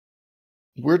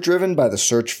We're driven by the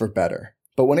search for better.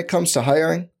 But when it comes to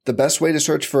hiring, the best way to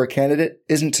search for a candidate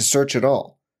isn't to search at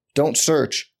all. Don't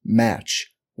search,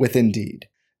 match with Indeed.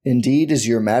 Indeed is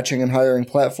your matching and hiring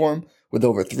platform with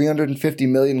over 350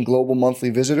 million global monthly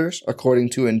visitors,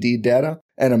 according to Indeed data,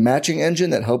 and a matching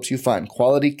engine that helps you find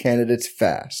quality candidates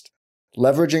fast.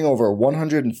 Leveraging over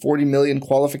 140 million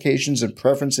qualifications and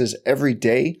preferences every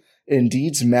day,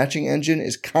 Indeed's matching engine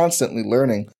is constantly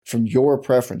learning from your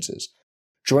preferences.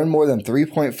 Join more than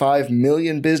 3.5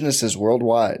 million businesses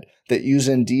worldwide that use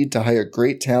Indeed to hire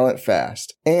great talent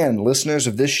fast. And listeners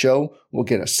of this show will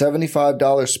get a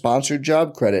 $75 sponsored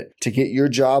job credit to get your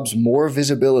jobs more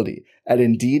visibility at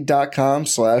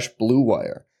Indeed.com/Blue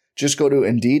Wire. Just go to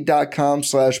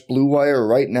Indeed.com/Blue Wire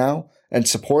right now and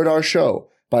support our show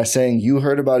by saying you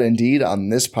heard about Indeed on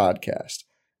this podcast.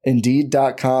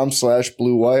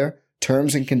 Indeed.com/Blue Wire.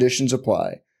 Terms and conditions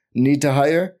apply. Need to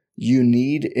hire? You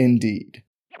need Indeed.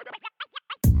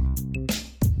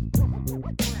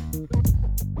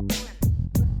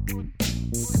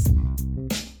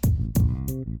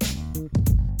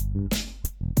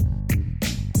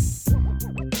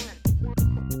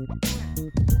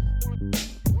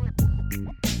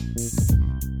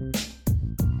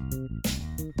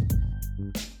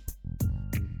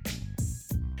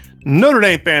 Notre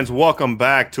Dame fans, welcome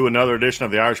back to another edition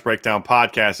of the Irish Breakdown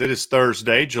Podcast. It is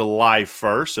Thursday, July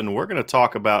 1st, and we're going to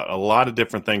talk about a lot of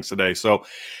different things today. So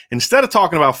instead of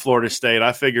talking about Florida State,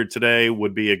 I figured today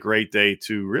would be a great day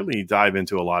to really dive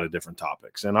into a lot of different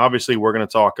topics. And obviously, we're going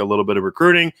to talk a little bit of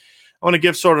recruiting. I want to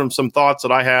give sort of some thoughts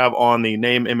that I have on the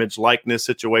name, image, likeness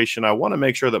situation. I want to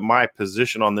make sure that my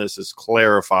position on this is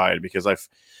clarified because I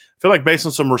feel like based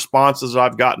on some responses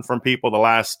I've gotten from people the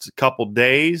last couple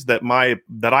days that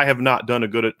I have not done a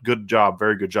very good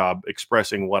job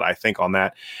expressing what I think on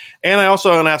that. And I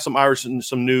also want to have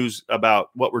some news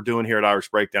about what we're doing here at Irish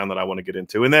Breakdown that I want to get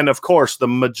into. And then, of course, the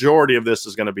majority of this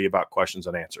is going to be about questions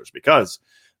and answers because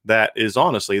that is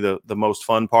honestly the most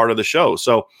fun part of the show.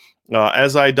 So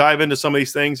as I dive into some of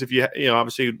these things, if you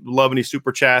obviously love any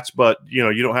super chats, but you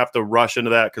don't have to rush into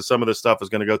that because some of this stuff is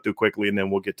going to go through quickly, and then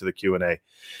we'll get to the Q&A.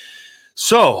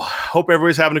 So hope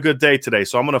everybody's having a good day today.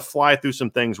 So I'm going to fly through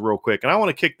some things real quick, and I want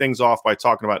to kick things off by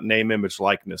talking about name, image,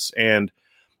 likeness, and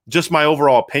just my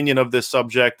overall opinion of this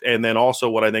subject, and then also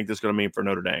what I think this is going to mean for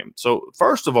Notre Dame. So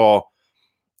first of all,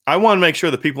 I want to make sure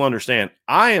that people understand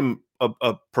I am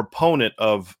a proponent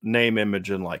of name,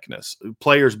 image, and likeness,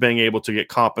 players being able to get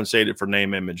compensated for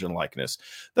name, image, and likeness.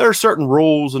 There are certain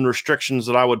rules and restrictions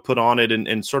that I would put on it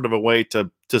in sort of a way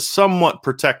to somewhat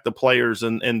protect the players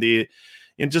and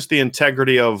just the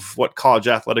integrity of what college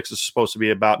athletics is supposed to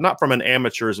be about, not from an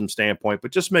amateurism standpoint,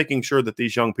 but just making sure that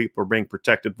these young people are being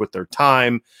protected with their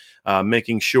time,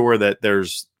 making sure that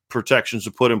there's protections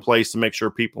to put in place to make sure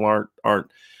people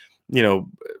aren't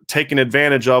taking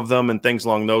advantage of them and things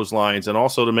along those lines, and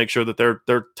also to make sure that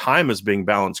their time is being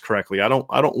balanced correctly. I don't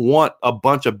want a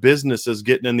bunch of businesses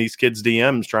getting in these kids'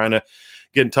 DMs trying to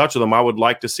get in touch with them. I would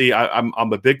like to see. I'm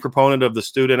a big proponent of the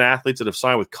student athletes that have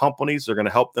signed with companies. They're going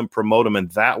to help them promote them in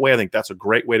that way. I think that's a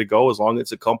great way to go, as long as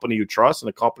it's a company you trust and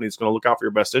a company that's going to look out for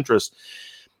your best interest.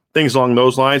 Things along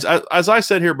those lines. As I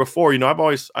said here before,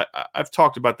 I've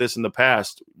talked about this in the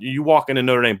past. You walk in a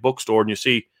Notre Dame bookstore and you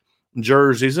see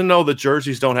jerseys, and know that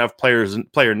jerseys don't have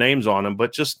player names on them,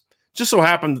 but just so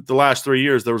happened that the last 3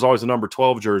 years there was always a number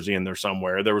 12 jersey in there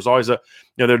somewhere. There was always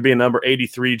there'd be a number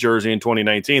 83 jersey in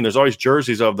 2019. There's always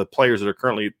jerseys of the players that are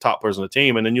currently top players on the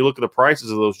team, and then you look at the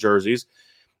prices of those jerseys.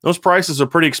 Those prices are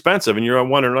pretty expensive, and you're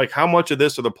wondering, like, how much of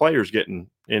this are the players getting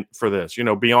in for this?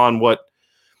 Beyond what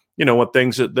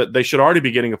things that they should already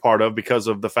be getting a part of because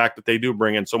of the fact that they do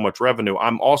bring in so much revenue.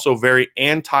 I'm also very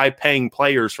anti-paying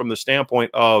players from the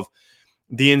standpoint of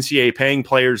the NCAA paying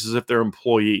players as if they're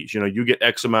employees. You get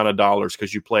X amount of dollars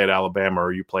because you play at Alabama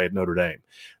or you play at Notre Dame.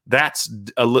 That's,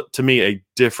 to me, a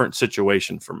different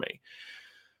situation for me.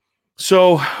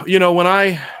 So, when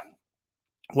I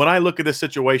look at this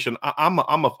situation, I'm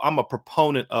a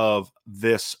proponent of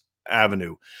this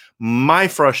avenue. My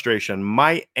frustration,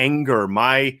 my anger,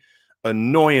 my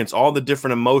annoyance, all the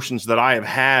different emotions that I have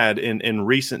had in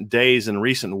recent days and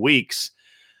recent weeks.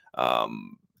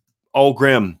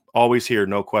 Grim, always here,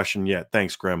 no question yet.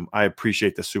 Thanks, Grim. I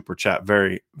appreciate the super chat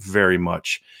very, very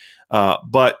much.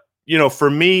 But for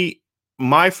me,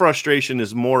 my frustration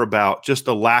is more about just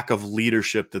the lack of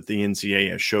leadership that the NCAA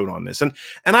has showed on this. And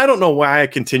I don't know why I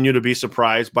continue to be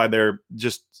surprised by their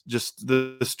just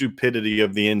the stupidity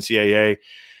of the NCAA.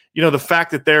 The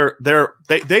fact that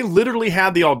they literally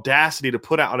had the audacity to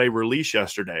put out a release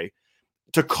yesterday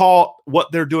to call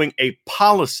what they're doing a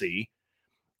policy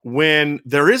when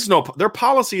there is their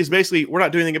policy is basically, we're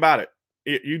not doing anything about it.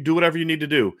 You do whatever you need to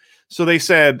do. So they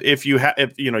said if you have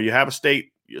a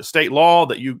state law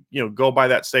that you go by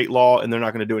that state law, and they're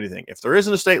not going to do anything. If there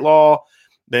isn't a state law,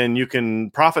 then you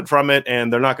can profit from it,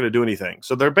 and they're not going to do anything.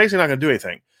 So they're basically not going to do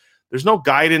anything. There's no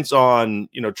guidance on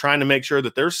trying to make sure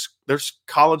that there's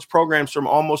college programs from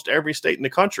almost every state in the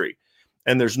country,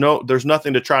 and there's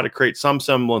nothing to try to create some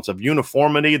semblance of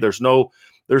uniformity. There's no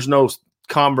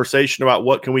conversation about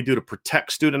what can we do to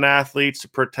protect student athletes, to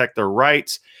protect their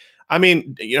rights. I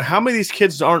mean, how many of these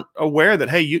kids aren't aware that,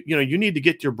 hey, you need to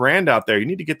get your brand out there. You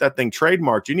need to get that thing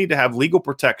trademarked. You need to have legal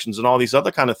protections and all these other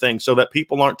kind of things so that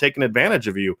people aren't taking advantage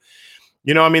of you.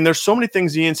 I mean, there's so many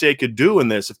things the NCAA could do in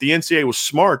this. If the NCAA was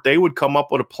smart, they would come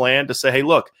up with a plan to say, hey,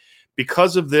 look,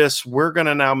 because of this, we're going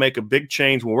to now make a big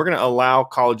change where we're going to allow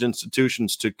college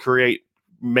institutions to create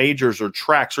majors or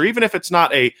tracks, or even if it's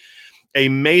not a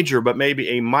major, but maybe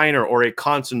a minor or a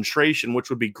concentration,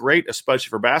 which would be great, especially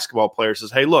for basketball players,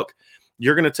 is, hey, look,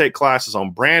 you're going to take classes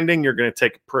on branding. You're going to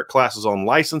take classes on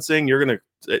licensing. You're going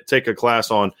to take a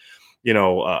class on,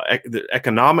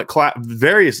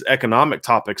 various economic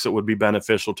topics that would be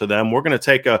beneficial to them. We're going to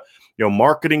take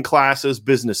marketing classes,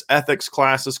 business ethics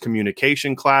classes,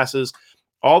 communication classes,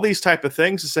 all these type of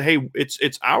things to say, hey,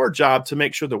 it's our job to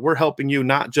make sure that we're helping you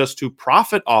not just to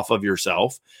profit off of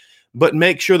yourself, but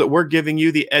make sure that we're giving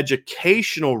you the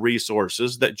educational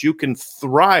resources that you can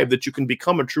thrive, that you can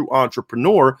become a true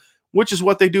entrepreneur, which is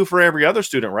what they do for every other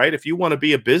student, right? If you want to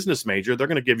be a business major, they're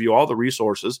going to give you all the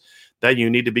resources that you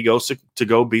need to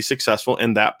go be successful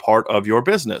in that part of your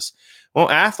business. Well,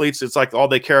 athletes, it's like all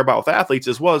they care about with athletes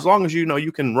is, well, as long as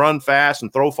you can run fast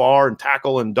and throw far and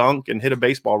tackle and dunk and hit a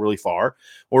baseball really far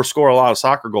or score a lot of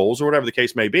soccer goals or whatever the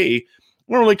case may be,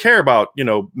 we don't really care about,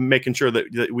 making sure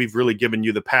that we've really given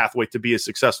you the pathway to be as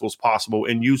successful as possible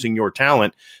and using your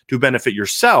talent to benefit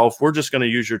yourself. We're just going to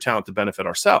use your talent to benefit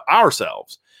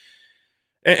ourselves.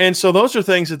 And so those are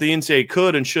things that the NCAA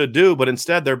could and should do, but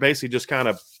instead they're basically just kind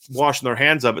of washing their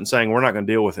hands of it and saying, we're not going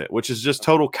to deal with it, which is just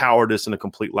total cowardice and a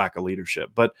complete lack of leadership.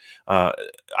 But I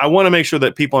want to make sure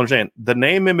that people understand the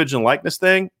name, image, and likeness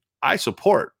thing, I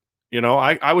support.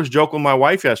 I was joking with my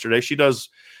wife yesterday. She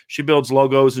builds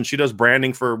logos and she does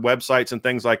branding for websites and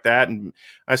things like that. And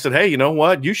I said, hey, you know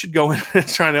what? You should go in and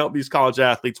try to help these college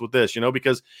athletes with this,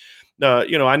 because,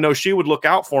 I know she would look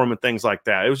out for them and things like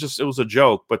that. It was a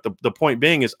joke. But the point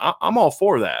being is I'm all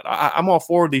for that. I'm all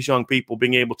for these young people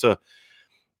being able to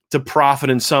profit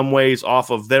in some ways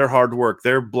off of their hard work,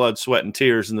 their blood, sweat, and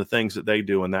tears, and the things that they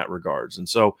do in that regards. And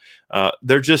so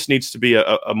there just needs to be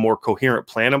a more coherent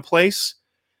plan in place.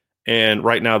 And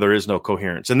right now there is no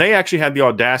coherence. And they actually had the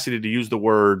audacity to use the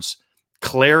words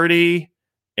clarity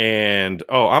and,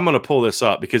 I'm going to pull this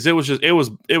up because it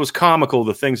was comical,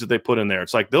 the things that they put in there.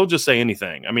 It's like, they'll just say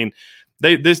anything. I mean,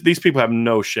 these people have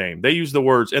no shame. They use the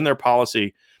words in their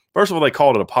policy. First of all, they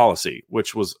called it a policy,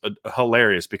 which was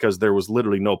hilarious because there was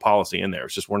literally no policy in there.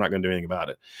 It's just, we're not going to do anything about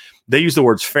it. They use the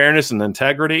words fairness and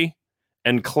integrity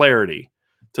and clarity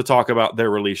to talk about their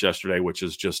release yesterday, which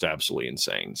is just absolutely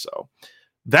insane. So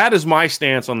that is my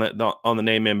stance on the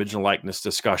name, image, and likeness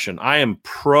discussion. I am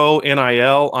pro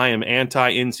NIL. I am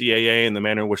anti NCAA in the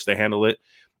manner in which they handle it.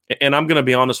 And I'm going to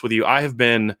be honest with you. I have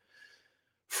been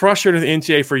frustrated with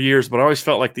the NCAA for years, but I always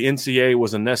felt like the NCAA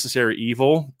was a necessary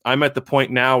evil. I'm at the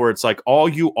point now where it's like all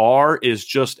you are is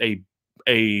just an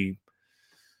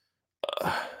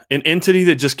entity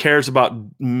that just cares about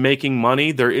making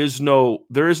money. There is no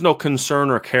concern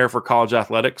or care for college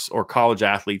athletics or college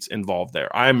athletes involved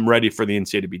there. I'm ready for the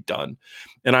NCAA to be done,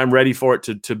 and I'm ready for it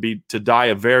to die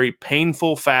a very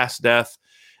painful, fast death,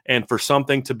 and for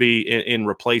something to be in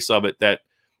replace of it that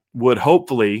would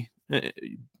hopefully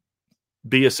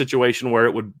be a situation where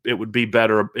it would be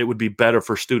better. It would be better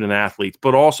for student athletes,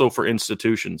 but also for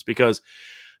institutions, because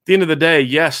at the end of the day,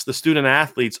 yes, the student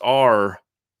athletes are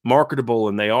marketable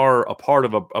and they are a part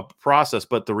of a process.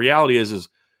 But the reality is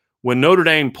when Notre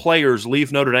Dame players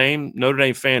leave Notre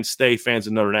Dame fans stay fans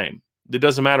of Notre Dame. It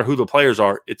doesn't matter who the players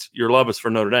are. It's your love is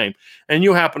for Notre Dame. And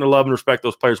you happen to love and respect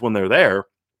those players when they're there.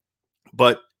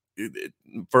 But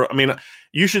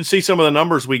you should see some of the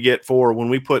numbers we get for when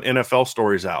we put NFL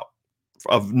stories out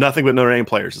of nothing but Notre Dame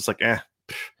players. It's like,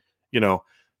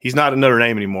 he's not at Notre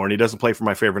Dame anymore, and he doesn't play for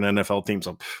my favorite NFL team.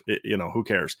 So, who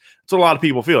cares? That's what a lot of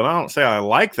people feel. And I don't say I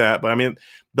like that, but I mean,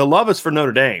 the love is for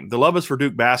Notre Dame. The love is for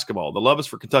Duke basketball. The love is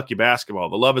for Kentucky basketball.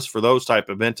 The love is for those type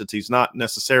of entities, not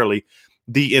necessarily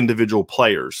the individual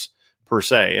players per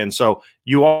se. And so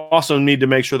you also need to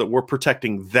make sure that we're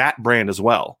protecting that brand as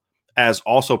well as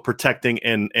also protecting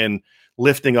and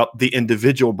lifting up the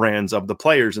individual brands of the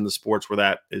players in the sports where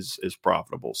that is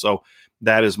profitable. So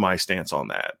that is my stance on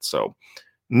that. So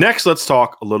Next, let's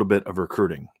talk a little bit of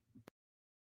recruiting.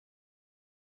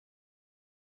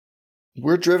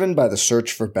 We're driven by the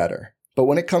search for better. But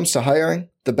when it comes to hiring,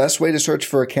 the best way to search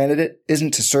for a candidate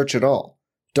isn't to search at all.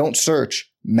 Don't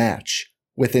search, match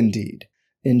with Indeed.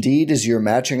 Indeed is your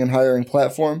matching and hiring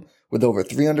platform with over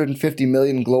 350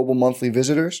 million global monthly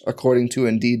visitors, according to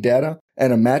Indeed data,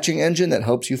 and a matching engine that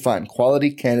helps you find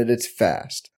quality candidates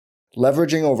fast.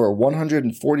 Leveraging over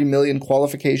 140 million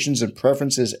qualifications and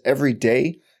preferences every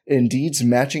day, Indeed's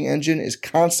matching engine is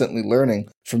constantly learning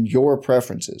from your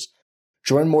preferences.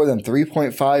 Join more than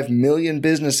 3.5 million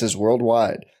businesses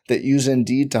worldwide that use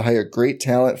Indeed to hire great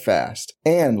talent fast.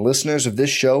 And listeners of this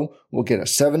show will get a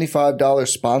 $75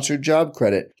 sponsored job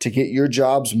credit to get your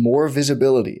jobs more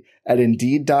visibility at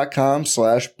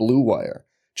Indeed.com/Blue Wire.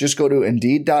 Just go to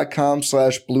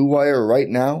Indeed.com/Blue Wire right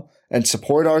now and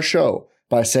support our show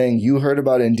by saying you heard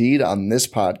about Indeed on this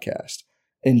podcast.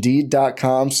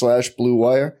 Indeed.com/Blue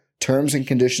Wire. Terms and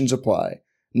conditions apply.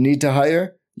 Need to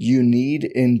hire? You need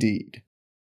Indeed.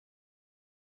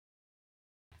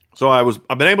 So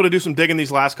I've been able to do some digging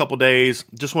these last couple days.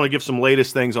 Just want to give some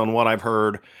latest things on what I've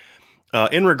heard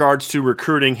in regards to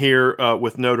recruiting here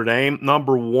with Notre Dame.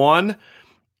 Number one,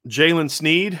 Jalen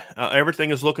Sneed.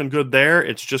 Everything is looking good there.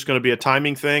 It's just going to be a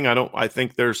timing thing. I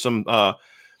think there's some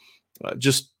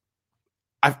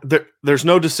there's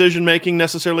no decision making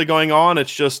necessarily going on.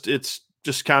 It's just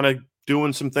kind of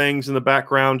doing some things in the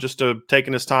background, just to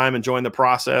taking his time, enjoying the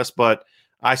process. But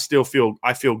I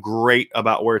feel great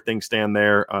about where things stand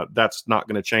there. That's not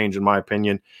going to change, in my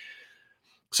opinion.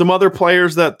 Some other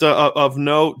players that of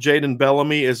note, Jaden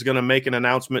Bellamy is going to make an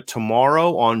announcement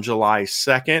tomorrow on July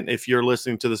 2nd. If you're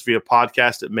listening to this via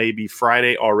podcast, it may be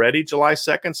Friday already, July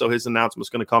 2nd. So his announcement is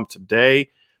going to come today.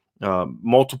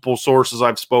 Multiple sources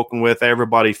I've spoken with,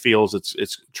 everybody feels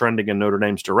it's trending in Notre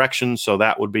Dame's direction. So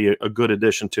that would be a good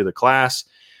addition to the class.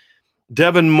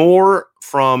 Devin Moore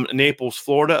from Naples,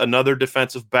 Florida, another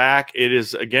defensive back. It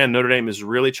is, again, Notre Dame is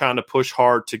really trying to push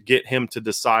hard to get him to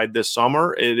decide this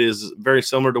summer. It is very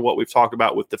similar to what we've talked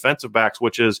about with defensive backs,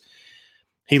 which is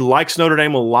he likes Notre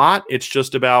Dame a lot. It's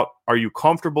just about, are you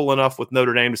comfortable enough with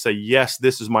Notre Dame to say, yes,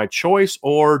 this is my choice,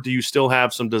 or do you still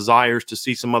have some desires to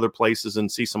see some other places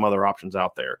and see some other options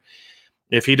out there?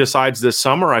 If he decides this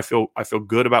summer, I feel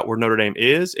good about where Notre Dame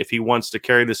is. If he wants to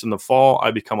carry this in the fall, I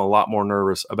become a lot more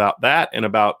nervous about that and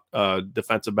about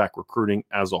defensive back recruiting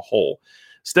as a whole.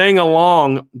 Staying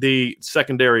along the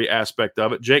secondary aspect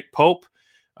of it, Jake Pope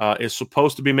is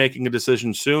supposed to be making a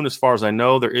decision soon. As far as I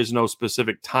know, there is no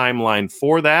specific timeline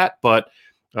for that, but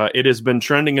it has been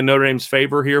trending in Notre Dame's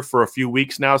favor here for a few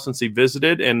weeks now since he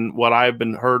visited. And what I've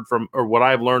learned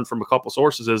from a couple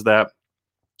sources is that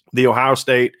the Ohio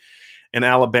State and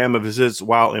Alabama visits,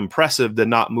 while impressive, did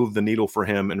not move the needle for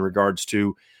him in regards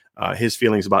to his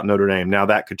feelings about Notre Dame. Now,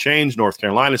 that could change. North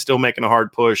Carolina is still making a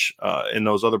hard push, and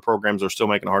those other programs are still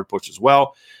making a hard push as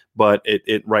well. But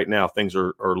it right now, things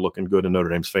are looking good in Notre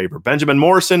Dame's favor. Benjamin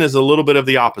Morrison is a little bit of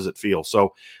the opposite feel.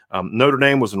 So Notre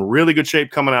Dame was in really good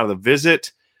shape coming out of the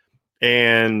visit,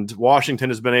 and Washington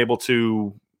has been able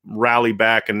to rally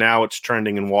back, and now it's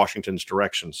trending in Washington's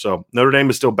direction. So Notre Dame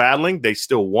is still battling. They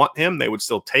still want him. They would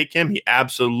still take him. He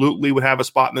absolutely would have a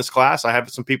spot in this class. I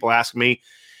have some people ask me,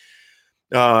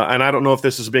 and I don't know if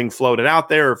this is being floated out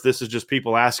there or if this is just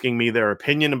people asking me their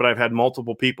opinion, but I've had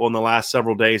multiple people in the last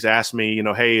several days ask me,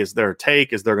 hey, is there a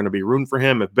take? Is there going to be room for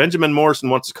him? If Benjamin Morrison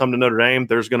wants to come to Notre Dame,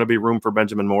 there's going to be room for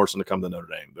Benjamin Morrison to come to Notre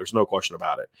Dame. There's no question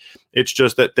about it. It's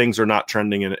just that things are not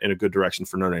trending in a good direction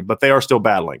for Notre Dame, but they are still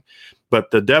battling.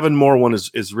 But the Devin Moore one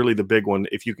is really the big one.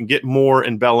 If you can get Moore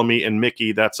and Bellamy and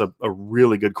Mickey, that's a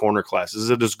really good corner class. Is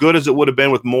it as good as it would have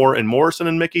been with Moore and Morrison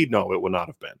and Mickey? No, it would not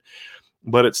have been.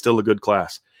 But it's still a good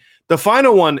class. The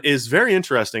final one is very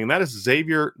interesting, and that is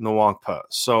Xavier Nwankpa.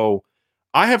 So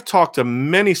I have talked to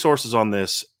many sources on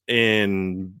this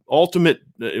in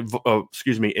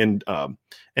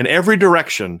in every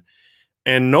direction,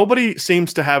 and nobody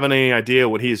seems to have any idea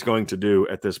what he's going to do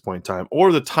at this point in time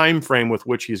or the time frame with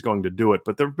which he's going to do it.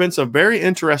 But there have been some very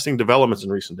interesting developments in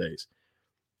recent days.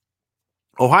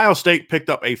 Ohio State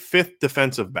picked up a fifth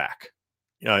defensive back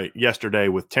yesterday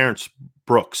with Terrence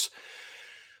Brooks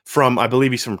I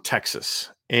believe he's from Texas.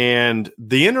 And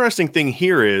the interesting thing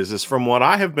here is from what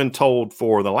I have been told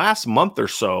for the last month or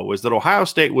so, is that Ohio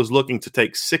State was looking to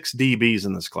take 6 DBs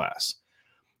in this class.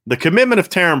 The commitment of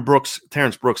Terrence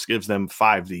Brooks gives them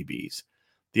 5 DBs.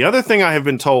 The other thing I have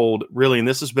been told, really, and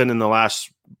this has been in the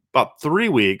last about 3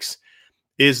 weeks,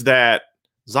 is that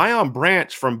Zion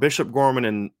Branch from Bishop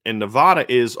Gorman in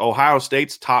Nevada is Ohio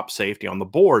State's top safety on the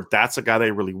board. That's a guy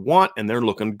they really want, and they're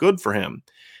looking good for him.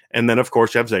 And then, of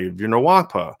course, you have Xavier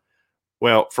Nwankpa.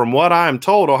 Well, from what I'm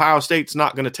told, Ohio State's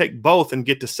not going to take both and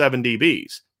get to 7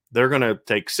 DBs. They're going to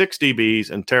take 6 DBs,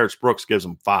 and Terrence Brooks gives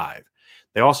them 5.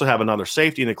 They also have another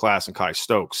safety in the class in Kai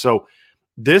Stokes. So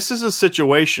this is a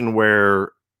situation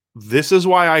where this is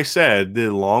why I said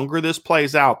the longer this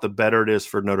plays out, the better it is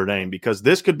for Notre Dame, because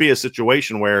this could be a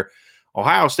situation where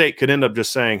Ohio State could end up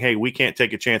just saying, hey, we can't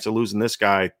take a chance of losing this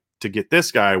guy to get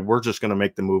this guy. We're just going to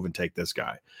make the move and take this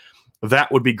guy.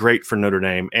 That would be great for Notre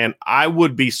Dame. And I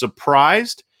would be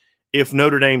surprised if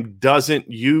Notre Dame doesn't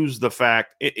use the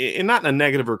fact, and not in a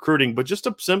negative recruiting, but just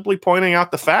simply pointing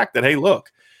out the fact that, hey,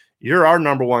 look, you're our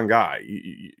number one guy.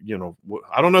 You know,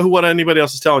 I don't know what anybody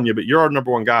else is telling you, but you're our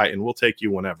number one guy, and we'll take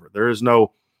you whenever. There's no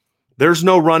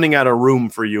running out of room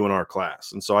for you in our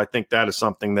class. And so I think that is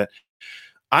something that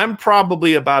I'm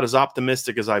probably about as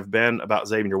optimistic as I've been about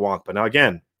Xavier Nwankpa. Now,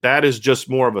 again, that is just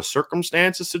more of a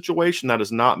circumstances situation. That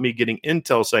is not me getting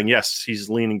intel saying, yes, he's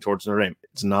leaning towards Notre Dame.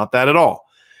 It's not that at all.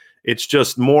 It's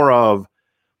just more of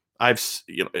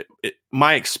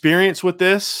my experience with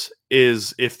this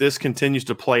is if this continues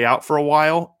to play out for a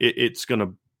while, it's going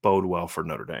to bode well for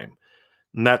Notre Dame.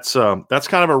 And that's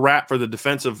kind of a wrap for the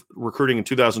defensive recruiting in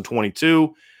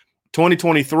 2022.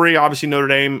 2023, obviously Notre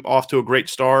Dame off to a great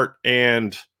start,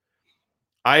 and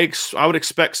I would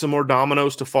expect some more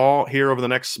dominoes to fall here over the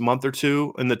next month or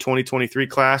two in the 2023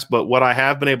 class. But what I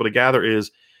have been able to gather is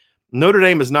Notre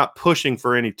Dame is not pushing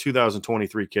for any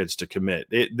 2023 kids to commit.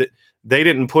 They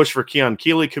didn't push for Keon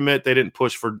Keeley commit. They didn't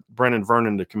push for Brennan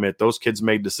Vernon to commit. Those kids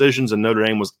made decisions, and Notre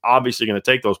Dame was obviously going to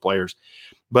take those players.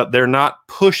 But they're not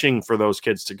pushing for those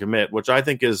kids to commit, which I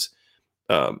think is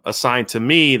a sign to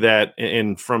me that,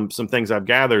 and from some things I've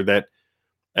gathered, that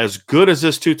as good as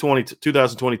this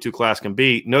 2022 class can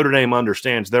be, Notre Dame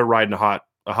understands they're riding a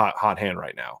hot hand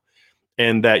right now.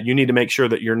 And that you need to make sure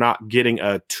that you're not getting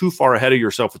too far ahead of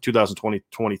yourself with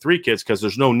 2023 kids, because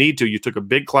there's no need to. You took a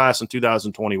big class in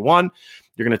 2021.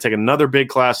 You're going to take another big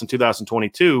class in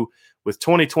 2022. With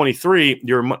 2023,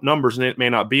 your numbers may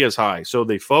not be as high. So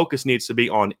the focus needs to be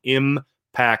on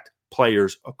impact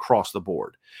players across the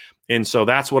board. And so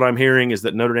that's what I'm hearing, is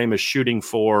that Notre Dame is shooting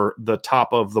for the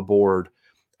top of the board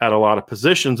at a lot of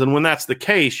positions. And when that's the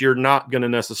case, you're not going to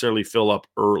necessarily fill up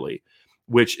early,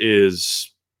 which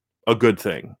is a good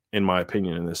thing, in my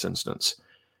opinion, in this instance.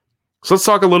 So let's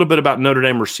talk a little bit about Notre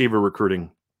Dame receiver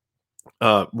recruiting.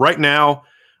 Right now,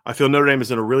 I feel Notre Dame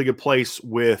is in a really good place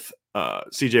with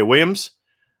CJ Williams.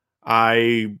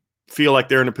 I feel like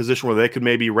they're in a position where they could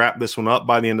maybe wrap this one up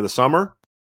by the end of the summer.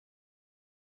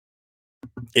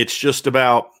 It's just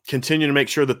about continuing to make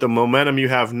sure that the momentum you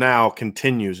have now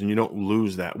continues and you don't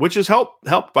lose that, which is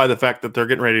helped by the fact that they're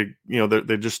getting ready.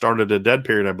 They just started a dead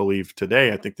period, I believe,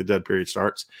 today. I think the dead period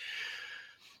starts.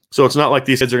 So it's not like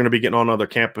these kids are going to be getting on other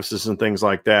campuses and things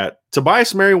like that.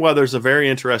 Tobias Merriweather is a very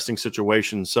interesting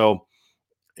situation. So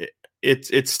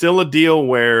it's still a deal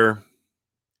where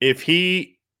if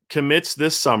he commits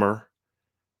this summer,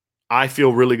 I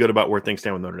feel really good about where things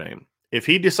stand with Notre Dame. If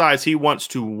he decides he wants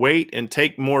to wait and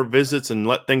take more visits and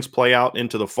let things play out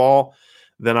into the fall,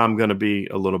 then I'm going to be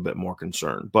a little bit more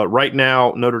concerned. But right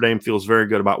now, Notre Dame feels very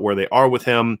good about where they are with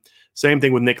him. Same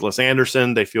thing with Nicholas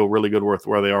Anderson. They feel really good with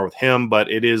where they are with him, but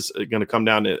it is going to come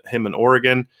down to him in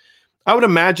Oregon. I would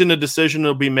imagine a decision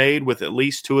will be made with at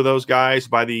least 2 of those guys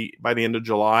by the end of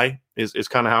July is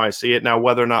kind of how I see it. Now,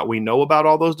 whether or not we know about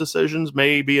all those decisions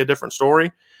may be a different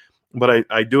story, but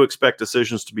I do expect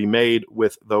decisions to be made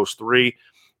with those 3.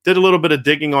 Did a little bit of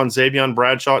digging on Xavier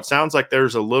Bradshaw. It sounds like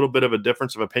there's a little bit of a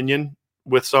difference of opinion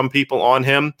with some people on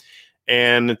him.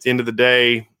 And at the end of the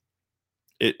day,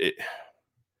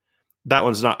 that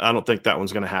one's not, I don't think that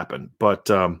one's going to happen. But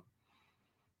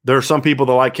there are some people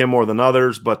that like him more than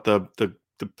others, but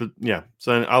yeah,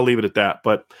 so I'll leave it at that.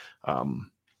 But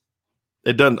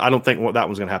it doesn't, I don't think that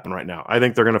one's going to happen right now. I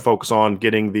think they're going to focus on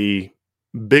getting the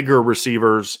bigger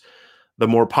receivers, the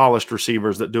more polished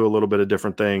receivers that do a little bit of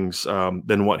different things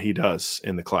than what he does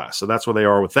in the class. So that's where they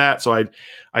are with that. So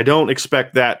I don't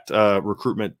expect that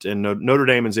recruitment in Notre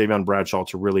Dame and Xavier Bradshaw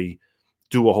to really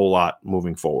do a whole lot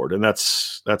moving forward. And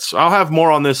that's I'll have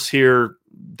more on this here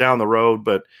down the road,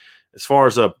 but as far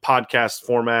as a podcast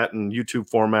format and YouTube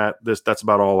format, that's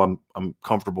about all I'm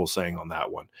comfortable saying on that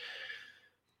one.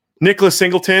 Nicholas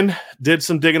Singleton did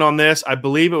some digging on this. I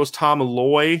believe it was Tom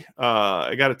Loy.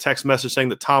 I got a text message saying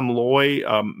that Tom Loy,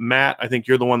 Matt, I think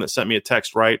you're the one that sent me a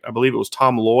text, right? I believe it was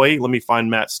Tom Loy. Let me find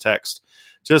Matt's text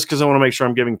just because I want to make sure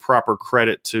I'm giving proper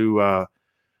credit to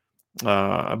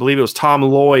I believe it was Tom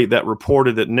Loy that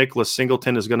reported that Nicholas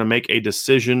Singleton is going to make a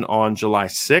decision on July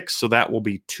 6th. So that will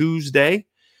be Tuesday.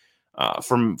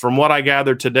 From what I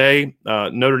gathered today,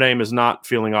 Notre Dame is not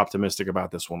feeling optimistic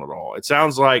about this one at all. It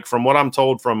sounds like, from what I'm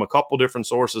told from a couple different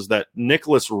sources, that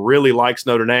Nicholas really likes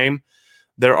Notre Dame.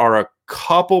 There are a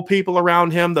couple people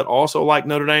around him that also like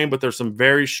Notre Dame, but there's some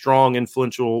very strong,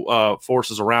 influential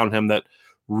forces around him that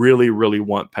really, really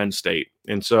want Penn State.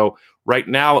 And so right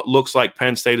now it looks like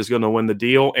Penn State is going to win the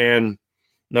deal, and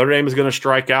Notre Dame is going to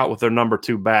strike out with their number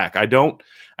 2 back. I don't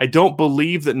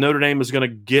believe that Notre Dame is going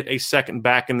to get a second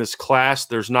back in this class.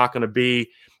 There's not going to be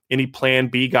any plan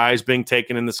B guys being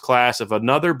taken in this class. If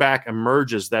another back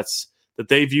emerges that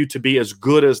they view to be as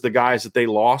good as the guys that they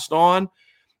lost on,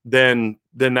 then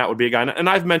that would be a guy. And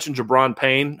I've mentioned Jabron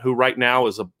Payne, who right now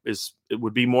it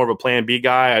would be more of a plan B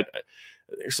guy.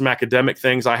 There's some academic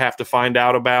things I have to find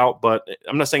out about, but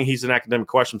I'm not saying he's an academic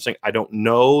question. I'm saying I don't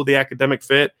know the academic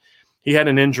fit. He had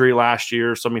an injury last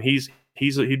year, so I mean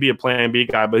he'd be a plan B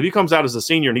guy. But if he comes out as a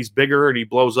senior and he's bigger and he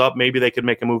blows up, maybe they could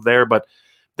make a move there. But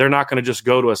they're not going to just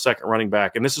go to a second running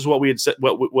back. And this is what we had said,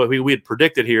 what we had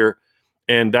predicted here,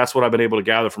 and that's what I've been able to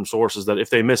gather from sources, that if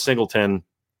they miss Singleton,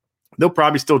 they'll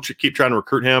probably still keep trying to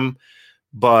recruit him.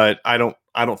 But I don't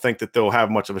think that they'll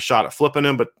have much of a shot at flipping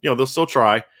him. But they'll still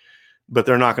try. But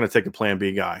they're not going to take a plan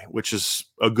B guy, which is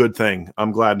a good thing.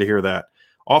 I'm glad to hear that.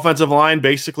 Offensive line,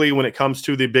 basically, when it comes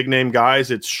to the big name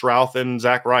guys, it's Schrouth and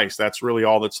Zach Rice. That's really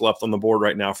all that's left on the board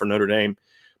right now for Notre Dame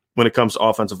when it comes to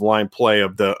offensive line play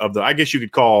of the. I guess you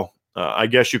could call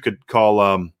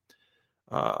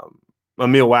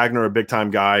Emil Wagner a big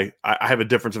time guy. I have a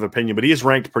difference of opinion, but he is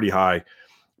ranked pretty high.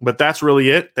 But that's really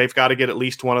it. They've got to get at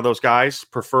least one of those guys,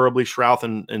 preferably Schrouth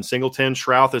and Singleton.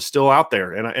 Schrouth is still out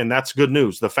there, and that's good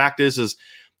news. The fact is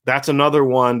that's another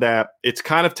one that it's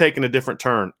kind of taken a different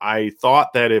turn. I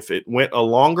thought that if it went a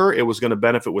longer, it was going to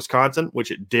benefit Wisconsin,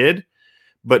 which it did.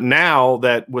 But now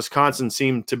that Wisconsin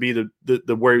seemed to be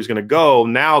the where he was going to go,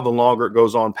 now the longer it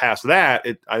goes on past that,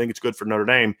 I think it's good for Notre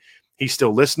Dame. He's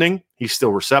still listening. He's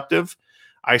still receptive.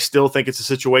 I still think it's a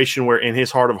situation where in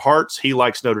his heart of hearts, he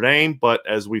likes Notre Dame. But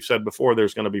as we've said before,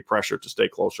 there's going to be pressure to stay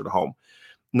closer to home,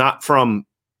 not from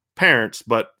parents,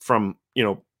 but from,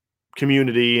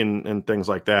 community and things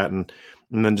like that. And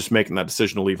then just making that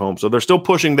decision to leave home. So they're still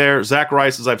pushing there. Zach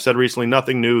Rice, as I've said recently,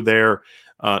 nothing new there.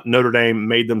 Notre Dame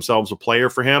made themselves a player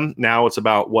for him. Now it's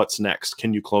about what's next.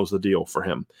 Can you close the deal for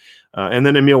him? And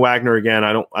then Emil Wagner, again,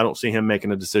 I don't see him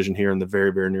making a decision here in the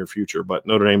very, very near future, but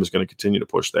Notre Dame is going to continue to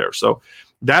push there. So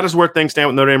that is where things stand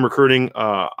with Notre Dame recruiting.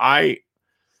 I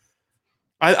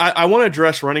want to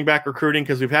address running back recruiting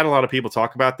because we've had a lot of people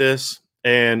talk about this.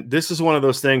 And this is one of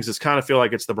those things that's kind of feel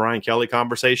like it's the Brian Kelly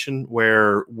conversation,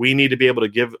 where we need to be able to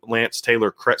give Lance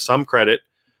Taylor some credit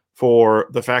for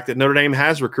the fact that Notre Dame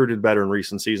has recruited better in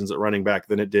recent seasons at running back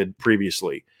than it did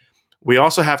previously. We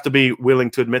also have to be willing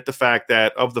to admit the fact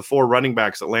that of the 4 running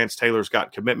backs that Lance Taylor's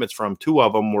got commitments from, 2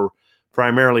 of them were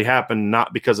primarily happened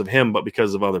not because of him, but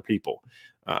because of other people.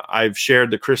 I've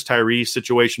shared the Chris Tyree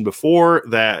situation before,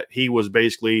 that he was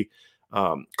basically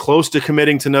close to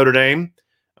committing to Notre Dame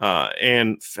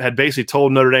and had basically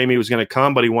told Notre Dame he was going to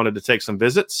come, but he wanted to take some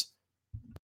visits.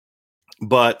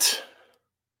 But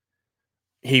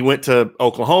he went to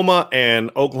Oklahoma, and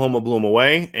Oklahoma blew him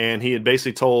away, and he had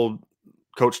basically told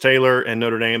Coach Taylor and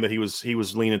Notre Dame that he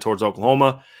was leaning towards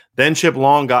Oklahoma. Then Chip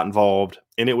Long got involved,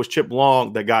 and it was Chip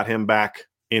Long that got him back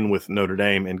in with Notre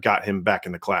Dame and got him back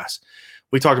in the class.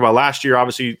 We talked about last year,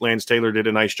 obviously, Lance Taylor did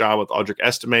a nice job with Audric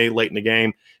Estime late in the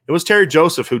game. It was Terry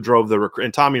Joseph who drove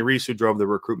and Tommy Reese who drove the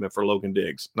recruitment for Logan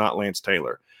Diggs, not Lance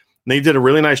Taylor. And they did a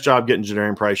really nice job getting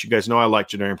Jadarian Price. You guys know I like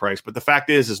Jadarian Price. But the fact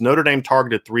is Notre Dame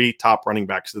targeted 3 top running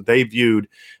backs that they viewed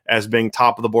as being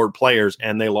top-of-the-board players,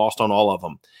 and they lost on all of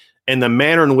them. And the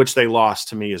manner in which they lost,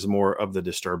 to me, is more of the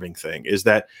disturbing thing, is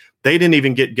that they didn't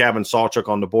even get Gavin Sawchuk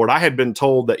on the board. I had been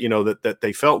told that, that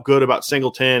they felt good about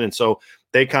Singleton, and so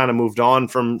they kind of moved on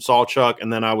from Sawchuk,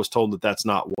 and then I was told that that's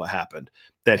not what happened,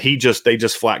 that they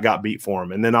just flat got beat for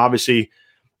him. And then obviously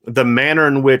the manner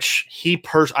in which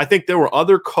I think there were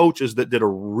other coaches that did a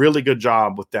really good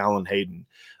job with Dallin Hayden,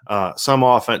 some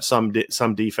offense, some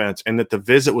defense, and that the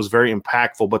visit was very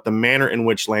impactful, but the manner in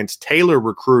which Lance Taylor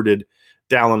recruited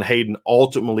Dallin Hayden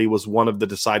ultimately was one of the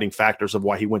deciding factors of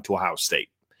why he went to Ohio State.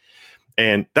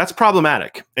 And that's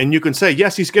problematic. And you can say,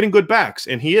 yes, he's getting good backs,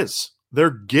 and he is. They're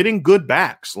getting good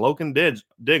backs. Logan Diggs,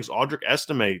 Audric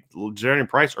Estime, Jadarian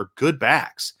Price are good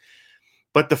backs.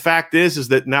 But the fact is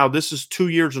that now this is 2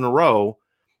 years in a row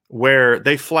where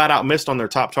they flat out missed on their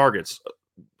top targets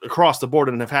across the board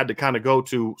and have had to kind of go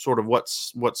to sort of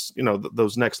what's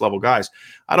those next level guys.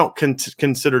 I don't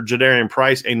consider Jadarian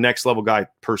Price a next level guy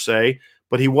per se,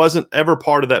 but he wasn't ever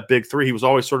part of that big 3. He was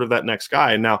always sort of that next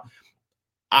guy. And now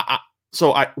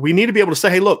So we need to be able to say,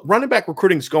 hey, look, running back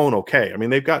recruiting is going okay. I mean,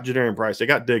 they've got Jadarian Price, they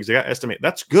got Diggs, they got Estimate.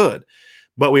 That's good.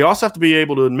 But we also have to be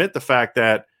able to admit the fact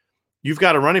that you've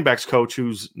got a running backs coach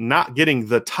who's not getting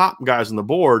the top guys on the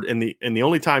board, and the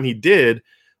only time he did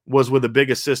was with a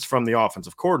big assist from the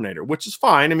offensive coordinator, which is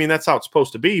fine. I mean, that's how it's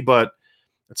supposed to be. But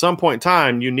at some point in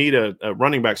time, you need a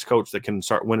running backs coach that can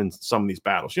start winning some of these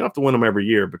battles. You don't have to win them every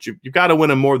year, but you've got to win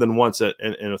them more than once in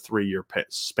a 3-year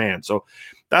span. So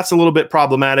that's a little bit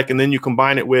problematic. And then you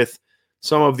combine it with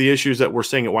some of the issues that we're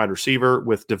seeing at wide receiver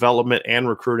with development and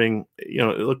recruiting.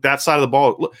 Look, that side of the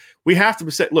ball, look, we have to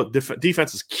say, look,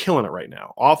 defense is killing it right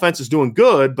now. Offense is doing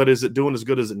good, but is it doing as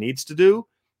good as it needs to do?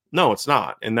 No, it's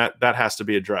not. And that has to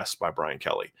be addressed by Brian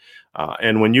Kelly.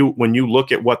 And when you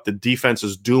look at what the defense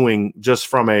is doing just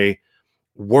from a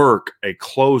work, a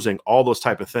closing, all those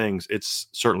type of things, it's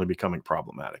certainly becoming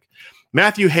problematic.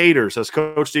 Matthew Hader says,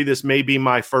 Coach D, this may be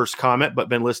my first comment, but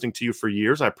been listening to you for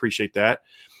years. I appreciate that.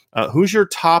 Who's your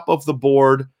top of the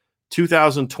board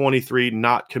 2023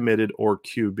 not committed or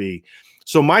QB?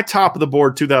 So my top of the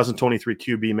board 2023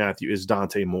 QB, Matthew, is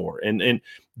Dante Moore. And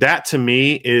that to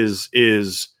me is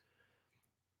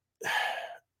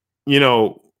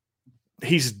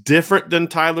he's different than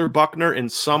Tyler Buchner in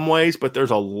some ways, but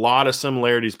there's a lot of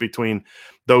similarities between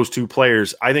those two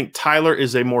players. I think Tyler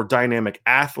is a more dynamic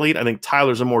athlete. I think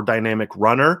Tyler's a more dynamic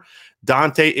runner.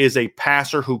 Dante is a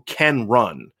passer who can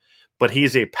run, but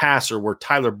he's a passer where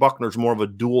Tyler Buchner's more of a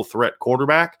dual threat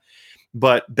quarterback.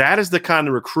 But that is the kind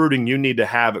of recruiting you need to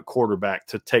have at quarterback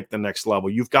to take the next level.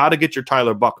 You've got to get your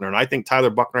Tyler Buchner, and I think Tyler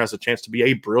Buchner has a chance to be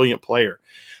a brilliant player.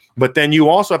 But then you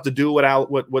also have to do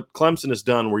what Clemson has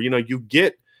done, where you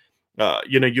get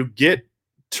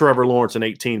Trevor Lawrence in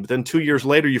 2018, but then 2 years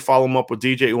later you follow him up with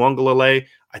DJ Uiagalelei.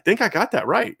 I think I got that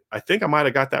right. I think I might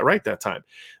have got that right that time.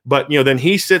 But then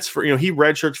he sits for he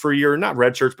redshirts for a year, not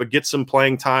redshirts, but gets some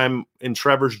playing time in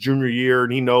Trevor's junior year,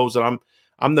 and he knows that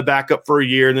I'm the backup for a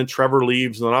year, and then Trevor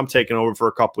leaves, and then I'm taking over for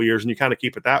a couple of years, and you kind of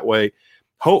keep it that way.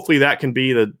 Hopefully that can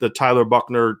be the Tyler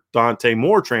Buchner, Dante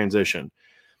Moore transition.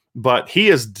 But he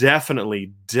is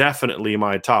definitely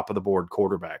my top of the board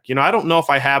quarterback. I don't know if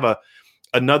I have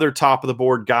another top of the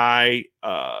board guy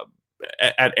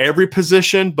at every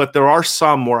position, but there are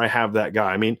some where I have that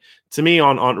guy. I mean, to me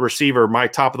on receiver, my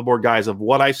top of the board guys of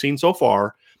what I've seen so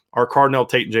far are Cardinal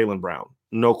Tate and Jaylen Brown.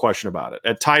 No question about it.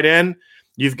 At tight end,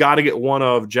 you've got to get one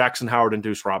of Jackson Howard and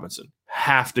Deuce Robinson.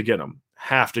 Have to get them.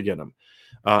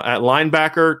 At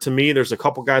linebacker, to me, there's a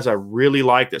couple guys I really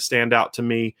like that stand out to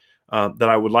me. That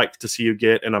I would like to see you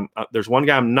get. And there's one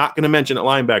guy I'm not going to mention at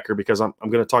linebacker because I'm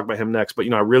going to talk about him next. But,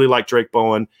 I really like Drake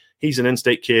Bowen. He's an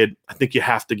in-state kid. I think you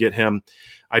have to get him.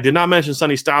 I did not mention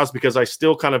Sonny Styles because I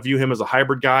still kind of view him as a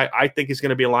hybrid guy. I think he's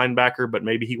going to be a linebacker, but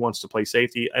maybe he wants to play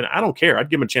safety. And I don't care. I'd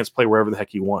give him a chance to play wherever the heck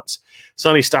he wants.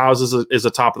 Sonny Styles is a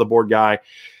top-of-the-board guy.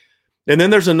 And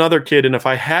then there's another kid, and if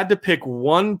I had to pick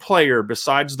one player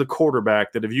besides the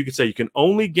quarterback that if you could say you can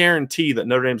only guarantee that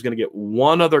Notre Dame's going to get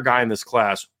one other guy in this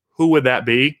class, who would that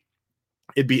be?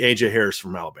 It'd be A.J. Harris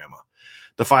from Alabama,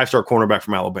 the 5-star cornerback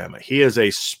from Alabama. He is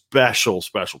a special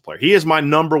player. He is my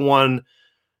number one.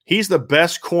 He's the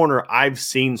best corner I've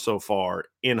seen so far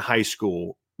in high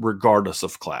school, regardless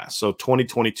of class. So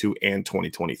 2022 and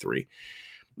 2023.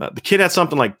 The kid had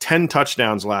something like 10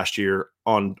 touchdowns last year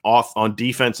on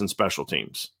defense and special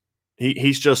teams.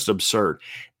 He's just absurd.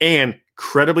 And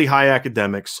incredibly high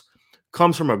academics,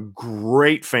 comes from a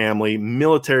great family,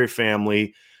 military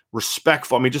family,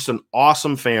 respectful. I mean, just an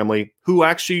awesome family who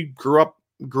actually grew up,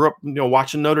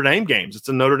 watching Notre Dame games. It's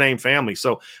a Notre Dame family.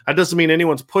 So that doesn't mean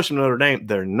anyone's pushing Notre Dame.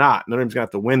 They're not. Notre Dame's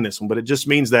got to win this one, but it just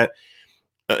means that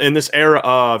in this era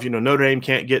of, Notre Dame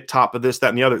can't get top of this, that,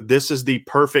 and the other, this is the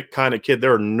perfect kind of kid.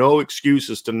 There are no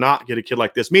excuses to not get a kid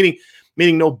like this, meaning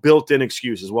no built-in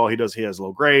excuses. Well, he has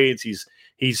low grades.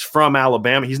 He's from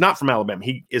Alabama. He's not from Alabama.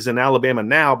 He is in Alabama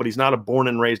now, but he's not a born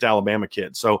and raised Alabama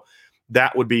kid. So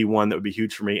that would be one that would be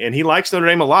huge for me. And he likes Notre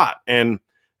Dame a lot. And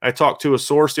I talked to a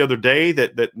source the other day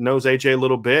that knows AJ a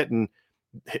little bit, and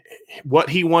what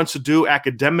he wants to do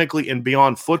academically and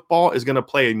beyond football is going to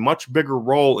play a much bigger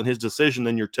role in his decision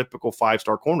than your typical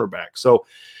 5-star cornerback. So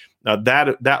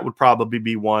that would probably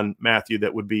be one, Matthew,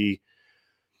 that would be,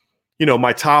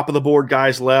 my top of the board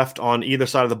guys left on either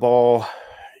side of the ball.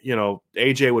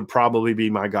 AJ would probably be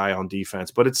my guy on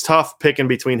defense, but it's tough picking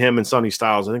between him and Sonny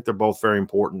Styles. I think they're both very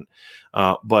important.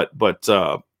 But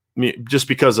just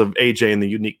because of AJ in the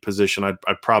unique position,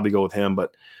 I'd probably go with him.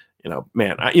 But,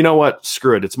 you know what?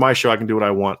 Screw it. It's my show. I can do what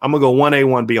I want. I'm going to go 1A,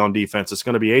 1B on defense. It's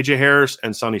going to be AJ Harris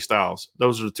and Sonny Styles.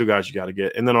 Those are the two guys you got to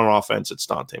get. And then on offense, it's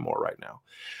Dante Moore right now.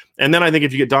 And then I think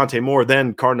if you get Dante Moore,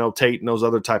 then Cardinal Tate and those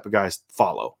other type of guys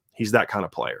follow. He's that kind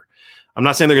of player. I'm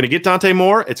not saying they're going to get Dante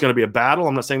Moore. It's going to be a battle.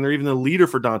 I'm not saying they're even the leader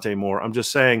for Dante Moore. I'm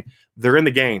just saying they're in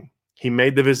the game. He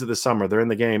made the visit this summer. They're in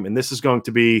the game. And this is going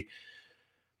to be,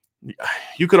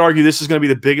 you could argue this is going to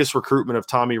be the biggest recruitment of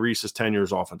Tommy Rees's tenure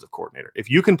as offensive coordinator. If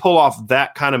you can pull off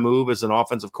that kind of move as an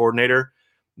offensive coordinator,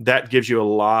 that gives you a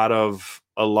lot of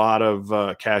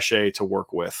cachet to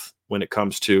work with when it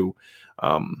comes to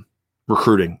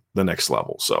recruiting the next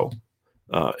level. So,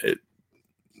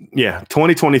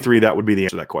 2023, that would be the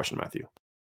answer to that question, Matthew.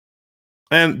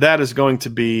 And that's going to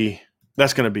be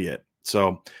it. So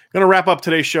I'm going to wrap up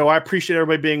today's show. I appreciate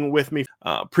everybody being with me.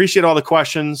 Appreciate all the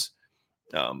questions.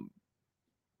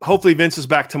 Hopefully Vince is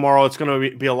back tomorrow. It's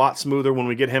going to be a lot smoother when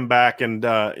we get him back. And,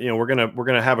 we're going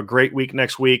to have a great week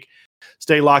next week.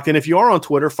 Stay locked in. If you are on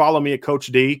Twitter, follow me at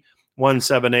Coach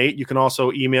D178. You can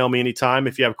also email me anytime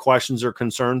if you have questions or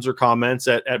concerns or comments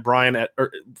at Brian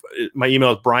my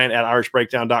email is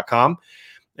brian@irishbreakdown.com.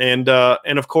 And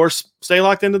of course, stay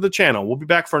locked into the channel. We'll be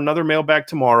back for another mailbag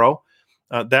tomorrow.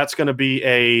 That's going to be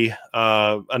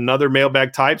another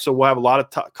mailbag type. So we'll have a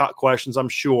lot of questions, I'm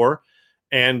sure.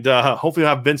 And hopefully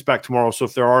we'll have Vince back tomorrow. So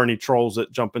if there are any trolls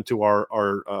that jump into our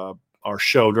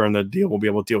show during the deal, we'll be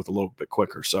able to deal with it a little bit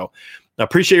quicker. So I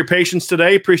appreciate your patience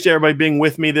today. Appreciate everybody being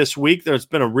with me this week. There's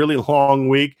been a really long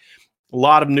week. A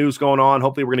lot of news going on.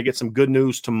 Hopefully we're going to get some good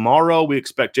news tomorrow. We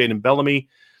expect Jaden Bellamy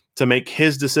to make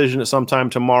his decision at some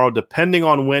time tomorrow. Depending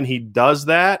on when he does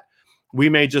that, we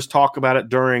may just talk about it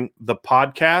during the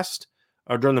podcast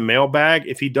or during the mailbag.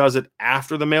 If he does it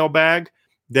after the mailbag,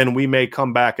 then we may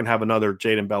come back and have another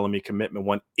Jaden Bellamy commitment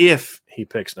one if he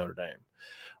picks Notre Dame.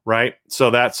 Right.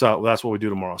 So that's what we do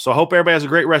tomorrow. So I hope everybody has a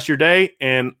great rest of your day,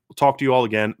 and we'll talk to you all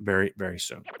again very, very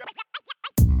soon.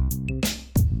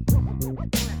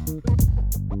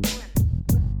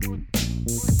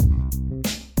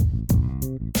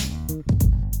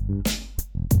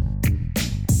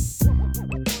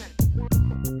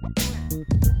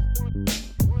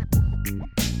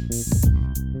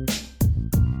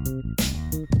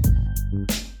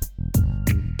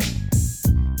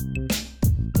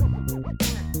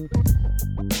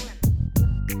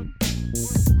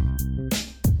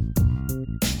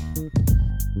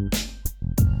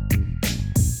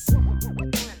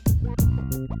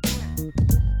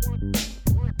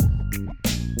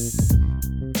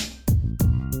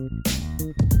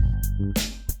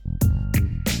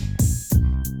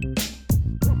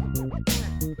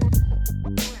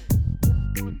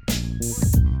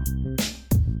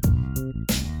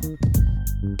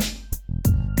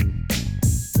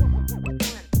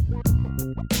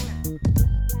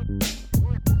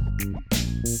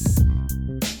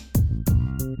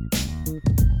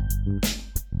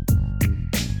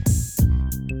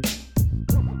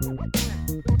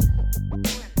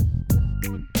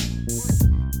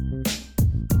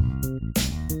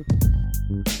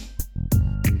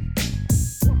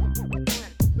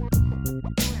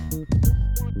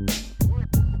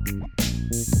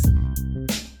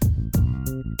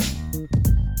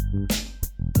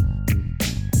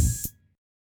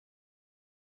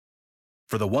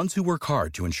 For the ones who work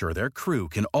hard to ensure their crew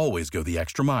can always go the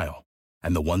extra mile,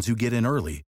 and the ones who get in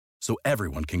early so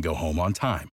everyone can go home on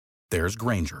time, there's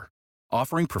Grainger,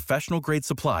 offering professional-grade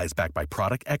supplies backed by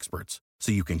product experts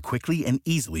so you can quickly and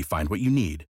easily find what you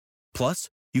need. Plus,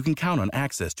 you can count on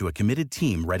access to a committed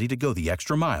team ready to go the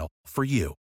extra mile for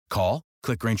you. Call,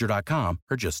 click Grainger.com,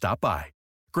 or just stop by.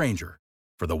 Grainger,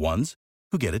 for the ones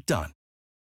who get it done.